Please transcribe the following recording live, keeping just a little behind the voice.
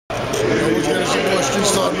What's good? It's your boy Street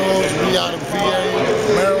Star Noise. We out of VA,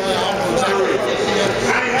 Maryland. I don't know exactly what it is.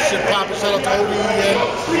 Shit poppin'. Shout out to ODEN,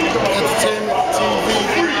 Entertainment, TV.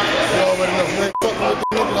 You already know. You ain't fucking with the niggas.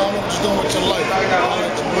 I don't know what you're doing with your life. I'll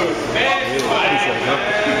let you work.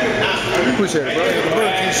 Appreciate it, bro. The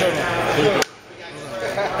Burger King shirt on.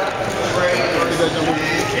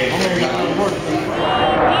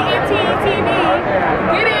 TV.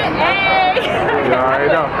 Get it? Hey! You already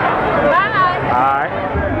know. Bye. Alright.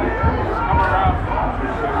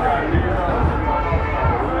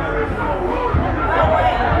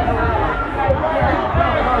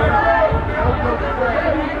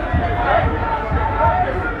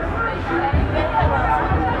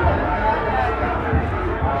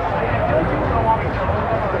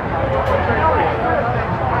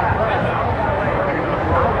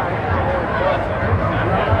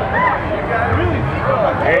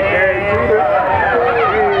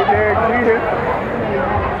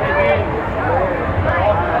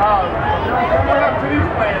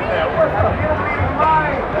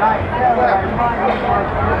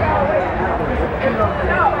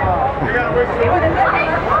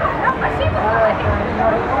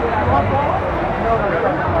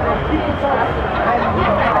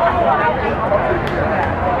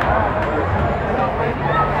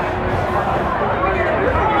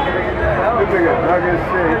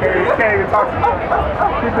 He can't even talk to you.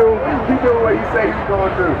 He do what he said he was going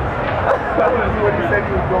to do. That's what he said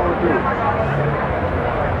he was going to do.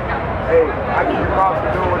 Hey, I give you props for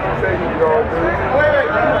doing what you said you was going to do.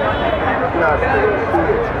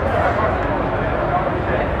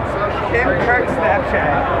 Kim Kirk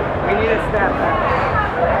Snapchat. We need a Snapchat.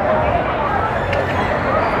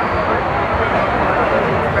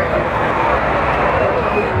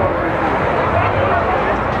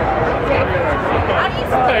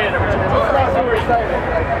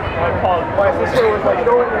 My sister was like,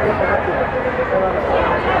 go in there.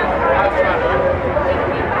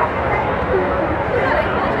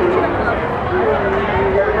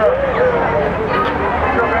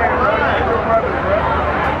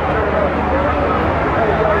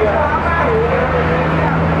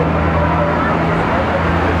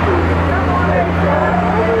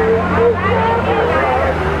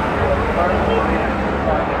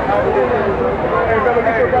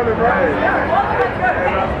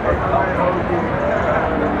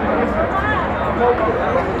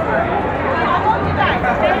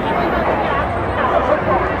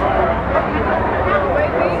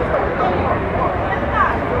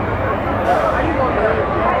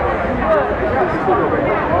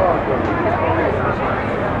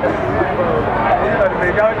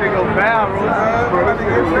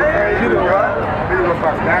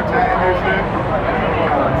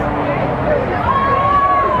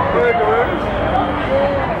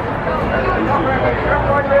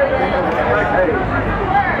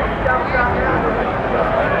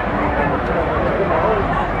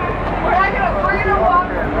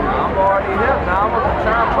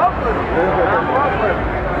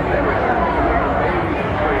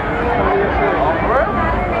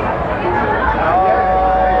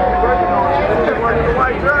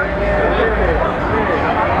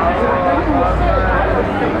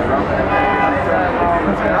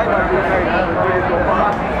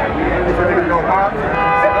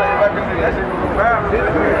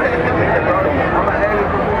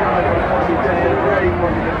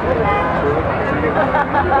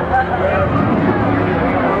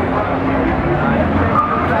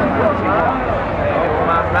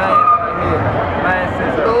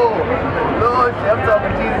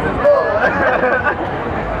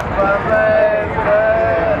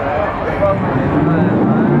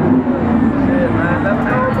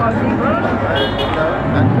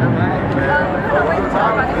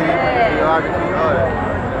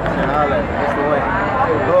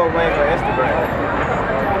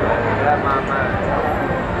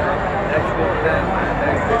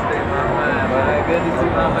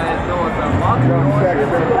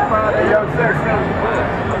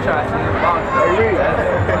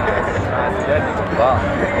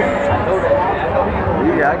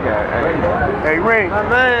 Hey, Ring. My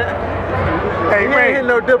man. Hey, Ring. He ain't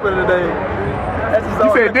no dipper today. That's just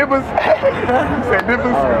you said dippers? You said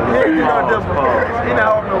dippers? Yeah, he no dipper. He not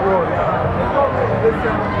off no water.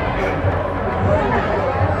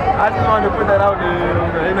 I just wanted to put that out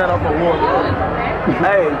there. He not off no water.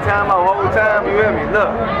 Hey, time out, whole time, you hear me?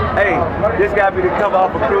 Look, hey, this gotta be the cover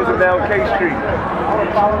off of Cruising Down K Street.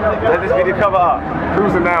 Let this be the cover up.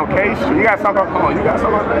 Cruising Down K Street. You got something called, you got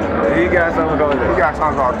something on that? He got something called that. He got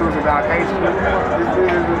something called Cruising Down K Street.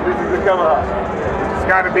 This is the cover up. It's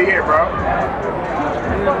gotta be it, bro.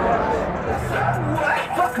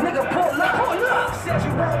 Fuck nigga, pull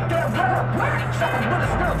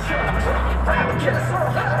killer, so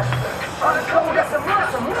hush. On the cold, that's a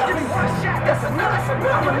must. Give me one shot, that's enough.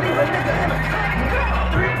 I'ma leave a nigga in the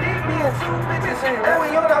cut. 3 deep, me and 2 bitches. And we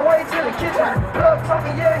on our way to the kitchen. Plug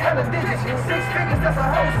talking, yeah, hella digits. 6 figures, that's a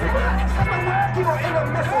whole six. You gon' end up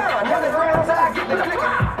missing. 100 rounds, I get the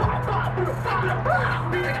clicking.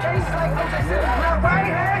 Beat the case like OJ said. My right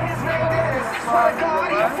hand, his name Dennis. Swear to God,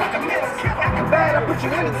 he a fucking menace. Acting bad, I put you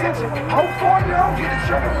in attention. 040, don't get a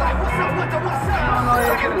trigger like, what's up, what's up?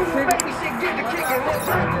 Baby shit, get the kicking. Let's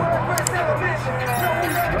run, first ever mention.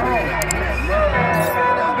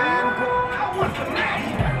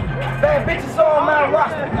 Bad bitches on my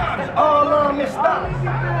roster, all on Miss Stop.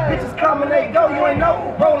 Bitches come and they go, you ain't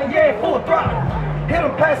know. Rolling, yeah, full throttle. Hit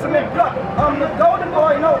them, pass them, and block them. I'm the golden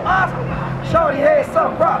boy, no Oscar. Shorty had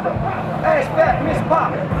some problem. Ass fat, Miss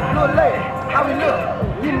Pop. Little lady, how we look?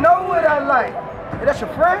 You know what I like. Hey, that's your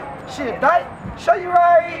friend? She a dyke? Show you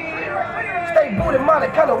right. Stay booty, money,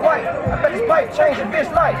 color white. I bet this pipe change a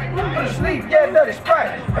bitch life. Put to sleep, yeah, dirty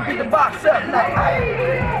Sprite. And beat the box up like,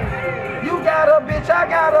 hey. You got a bitch, I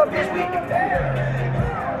got a bitch, we can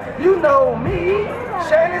You know me,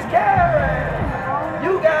 Shannon's Karen.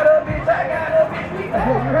 You got a bitch, I got a bitch, we can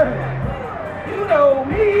You know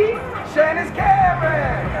me, Shannon's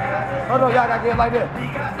Karen. Hold on, y'all gotta get it like this.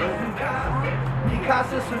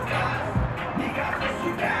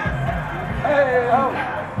 Hey, oh.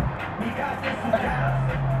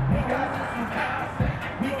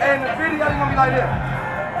 And the video is gonna be like this.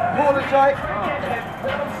 Pull the joint,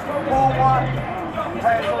 pull one,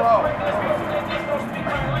 pass it off.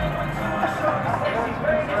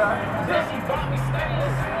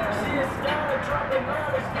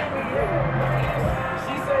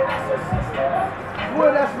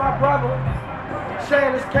 Well, that's my brother.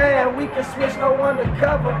 Shannon's can, we can switch no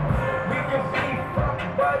undercover. We can be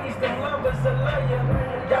fucking buddies, the lovers that love you.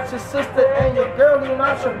 Got your sister and your girl, you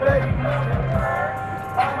not your baby.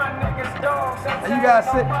 All my niggas dogs. And you guys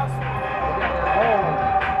sit.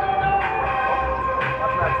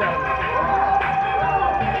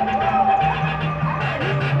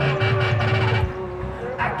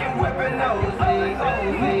 I can whip a nose, I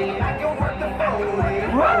can work the boat.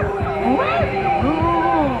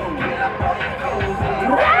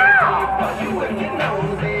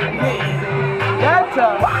 Gotcha.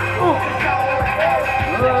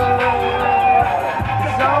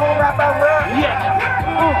 Zone rap out rap. Yeah.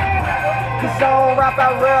 Zone rap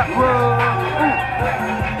out rap.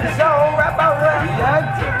 Zone rap out rap.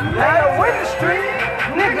 Nigga with the street.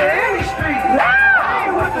 Nigga in the street.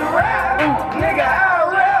 Ain't with the rap. Nigga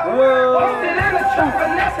out rap. Posted in the truck,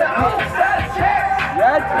 finesse on the side of chest.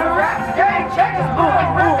 The rap game checkers.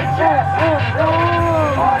 Rap the chest.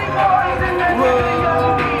 40 boys in the video.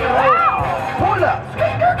 Pull up,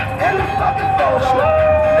 in the fucking photo.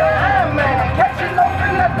 The Iron Man, catch it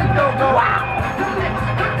open, let the go go. You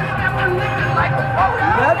niggas put this camera niggas like a photo.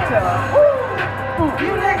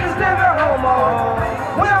 You niggas living homo.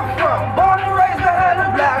 Where I'm from, born and raised behind the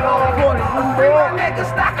black hole. Free my nigga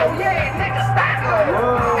Stocko, yeah, nigga Stocko.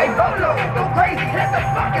 Hey, Bolo, go crazy, hit the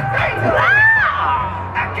fucking thing.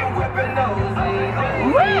 I can whip a nose,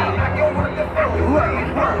 I can work the phone.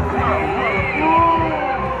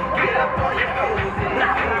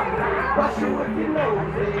 Brush it with your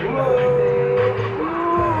nose,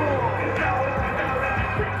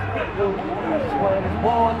 when it's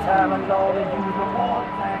wartime, I'm known to use a war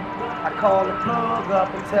tank. I call the plug up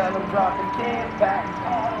and tell them drop the can back.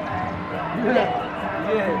 Yeah,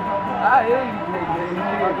 I hear you, nigga.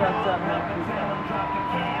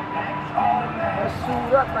 Let's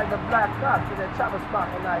suit up like the black cops to that chopper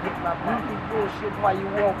spot when I hit my monkey bullshit while you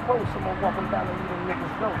walk close. I'ma walk them down and leave them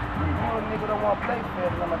niggas know. You little nigga don't want to play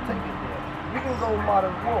fair, then I'ma take it there. You can go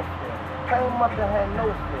modern warfare. Came up and had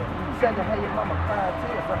no fear. Said to hey, your mama crying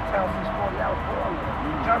tears. Uptown 640 hours for me.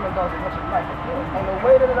 German dogs are much like a girl. Ain't no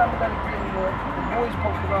way that I'm gonna get in there. The boys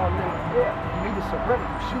posted on in the air. You need a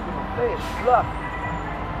serenity, shooting the fish, bluff.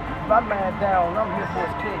 If I man down, I'm here for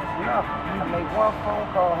his kids, nothing. I made one phone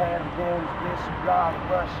call, had him doing this, blah,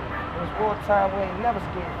 Russia. It was wartime, we ain't never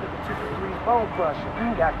scared, 52 bone crusher.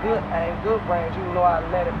 Got good aim, good range, you know I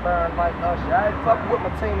let it burn like Usher. I ain't fucking with my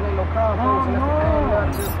team, ain't no combos, and that's the thing,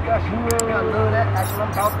 nothing discussion. I love that action, I'm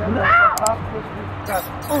about that hospital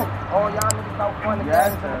repercussion. All y'all niggas out funny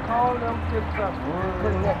guys, I'ma call them big trucks.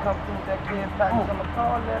 Couldn't that come through that kid package, I'ma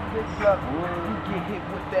call that big truck. You get hit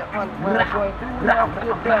with that underground joint, now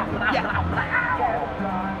good devil.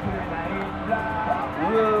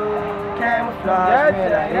 Camouflage,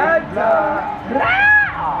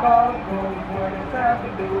 call them goons when it's time to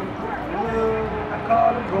do it. I call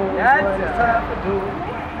them goons when it's time to do it.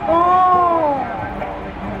 Ooh!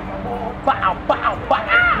 Bow, bow, bow!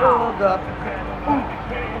 Hold up.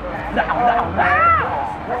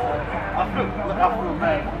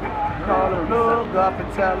 Call her, look up and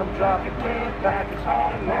tell them drop it, can't package.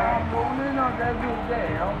 I'm rolling up that good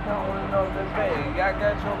day, I'm rolling up that bag. I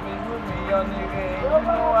got your bitch with me, young nigga, and you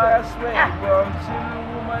know I swear, bro. I'm chillin'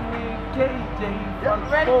 with my nigga KJ from the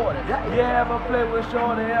 40. Yeah, ever play with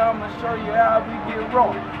Shorty, I'ma show you how we get raw.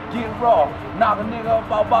 Get raw, knock a nigga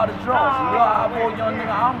up about his drawers. I boy, young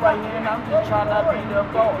nigga, I'm right here and I'm just trying to be the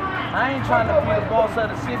boss. I ain't trying to be the boss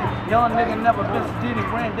of the city. Young nigga never been to Diddy,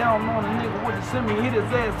 ran down on a nigga with the semi, hit his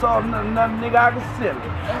ass off, nothing nigga I can sell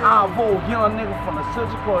it. I vote young nigga from the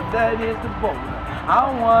Central Court, that is the vote.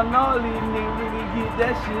 I don't want all these niggas to get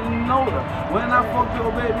that shit in order. When I fuck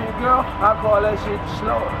your baby girl, I call that shit the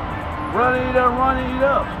slaughter. Run it up,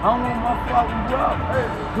 I'm on my fucking brother.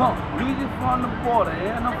 Hey, come, we just from the border,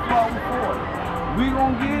 and I'm fucking 40. We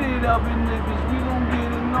gon' get it up in niggas, we gon'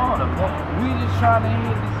 get it in order. We just tryna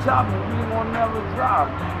hit the top and we gon' never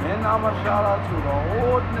drop. And I'ma shout out to the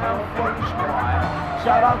whole damn fucking squad.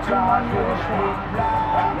 Shout out to my nigga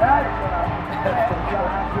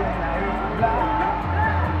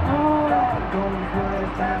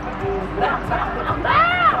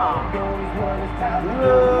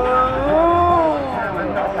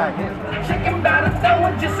Chicken by the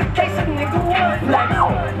throw just in case a nigga was like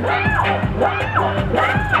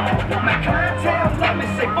my clientele let me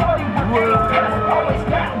say 40 always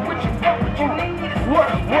got what you need is work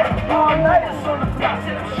all night it's on the block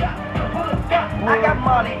till I'm shot. I got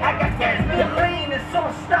money, I got gas, the lane is on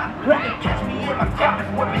stop. You can catch me in my crop,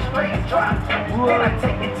 with me straight drop. Then I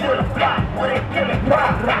take it to the block, where they give it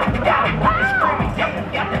rock. Got a bucket screaming, youngin'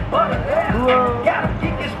 got that butter there. Got a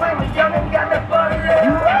geek is screaming, youngin' got that butter there.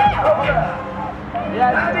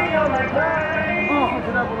 I be on my grind,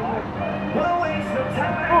 we'll waste no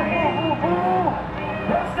time.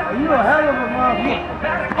 You a hell of a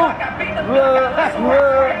motherfucker.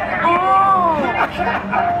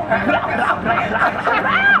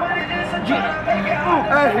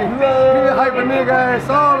 Hey, he hype a nigga ass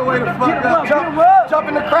all the way the fuck up. Jump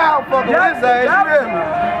in the crowd, fuck with his ass, you hear me?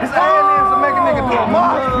 His aliens will make a nigga do a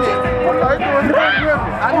march shit.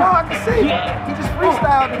 I know, I can see. He just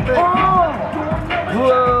freestyled the thing.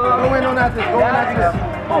 Go in on after this, go in after this.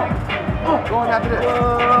 Going after this.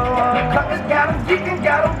 Cause got him geeking,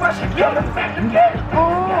 got him rushing, coming back to get it.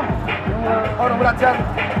 Hold on, what I tell you?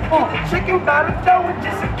 Chicken by the dough,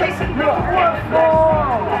 just in case it no one.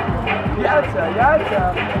 Yeah.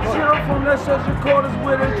 Shit, I'm from the social quarters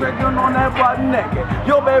with her drinking on that butt naked.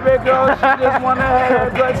 Yo, baby girl, she just wanna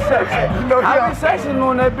have good sex. I be sexing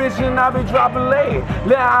on that bitch and I be dropping lead.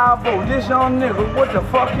 Let I vote this young nigga, what the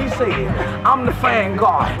fuck he said? I'm the fan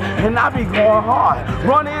guard, and I be going hard.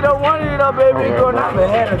 Run it up, baby girl, I been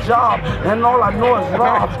had a job, and all I know is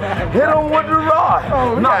robs. Hit him with the rod.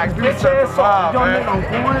 Knock bitch ass off, young nigga, I'm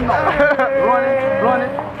going off. Run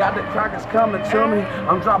it. Got the crackers coming to me.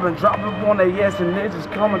 I'm dropping on their yes and they just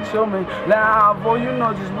coming to me. Now, boy, you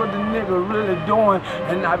know just what the nigga really doing.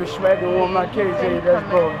 And I be swagging with my KJ, that's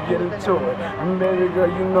bro, get into it. And baby girl,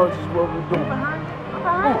 you know just what we're doing.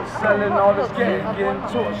 Selling all this gas, get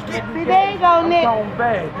into it. There you go, Nick. On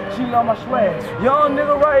bad. She love my swag. Young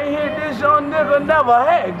nigga right here, this young nigga never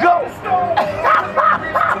had. Go!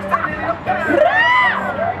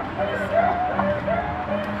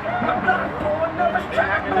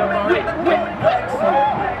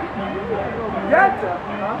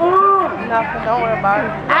 Nothing, don't worry about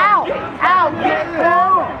it. Ow! Ow! Get it,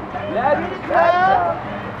 girl! Get it, girl!